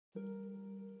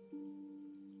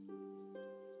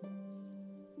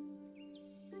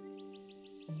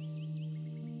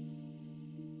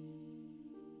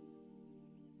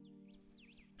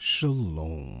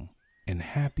Shalom and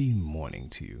happy morning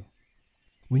to you.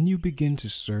 When you begin to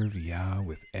serve Yah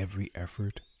with every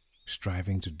effort,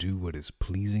 striving to do what is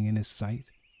pleasing in His sight,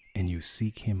 and you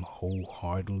seek Him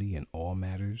wholeheartedly in all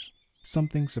matters,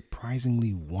 something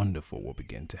surprisingly wonderful will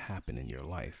begin to happen in your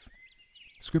life.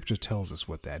 Scripture tells us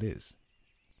what that is.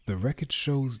 The record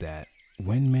shows that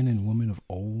when men and women of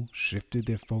old shifted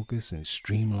their focus and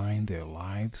streamlined their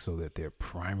lives so that their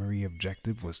primary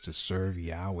objective was to serve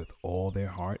Yah with all their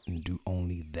heart and do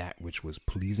only that which was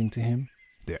pleasing to Him,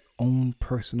 their own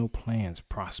personal plans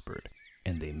prospered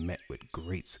and they met with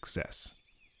great success.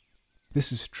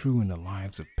 This is true in the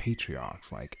lives of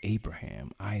patriarchs like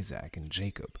Abraham, Isaac, and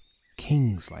Jacob,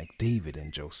 kings like David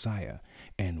and Josiah,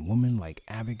 and women like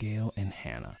Abigail and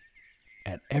Hannah.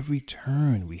 At every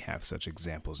turn we have such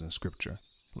examples in Scripture,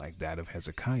 like that of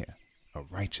Hezekiah, a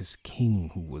righteous king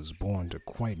who was born to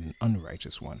quite an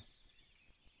unrighteous one.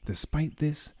 Despite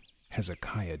this,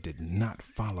 Hezekiah did not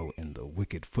follow in the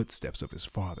wicked footsteps of his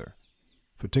father,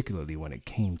 particularly when it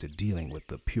came to dealing with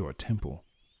the pure temple.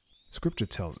 Scripture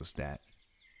tells us that,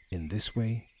 in this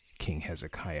way, King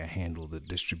Hezekiah handled the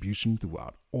distribution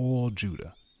throughout all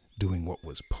Judah, doing what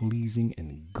was pleasing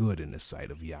and good in the sight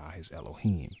of Yah his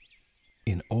Elohim.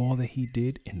 In all that he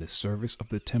did in the service of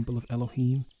the temple of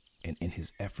Elohim, and in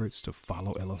his efforts to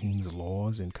follow Elohim's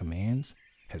laws and commands,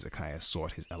 Hezekiah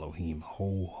sought his Elohim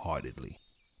wholeheartedly.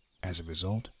 As a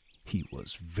result, he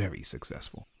was very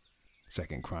successful.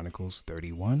 2 Chronicles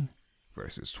 31,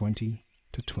 verses 20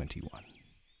 to 21.